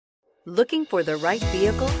Looking for the right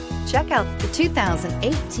vehicle? Check out the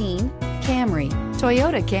 2018 Camry.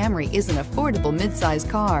 Toyota Camry is an affordable midsize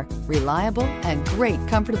car, reliable and great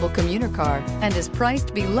comfortable commuter car, and is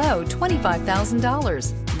priced below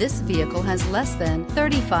 $25,000. This vehicle has less than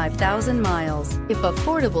 35,000 miles. If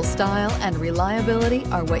affordable style and reliability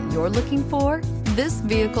are what you're looking for, this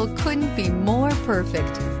vehicle couldn't be more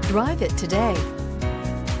perfect. Drive it today.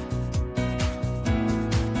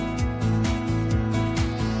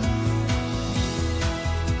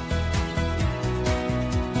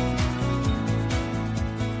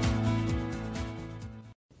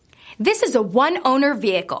 This is a one-owner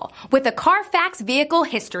vehicle with a Carfax Vehicle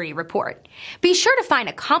History Report. Be sure to find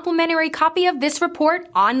a complimentary copy of this report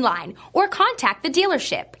online or contact the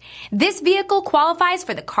dealership. This vehicle qualifies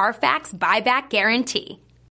for the Carfax Buyback Guarantee.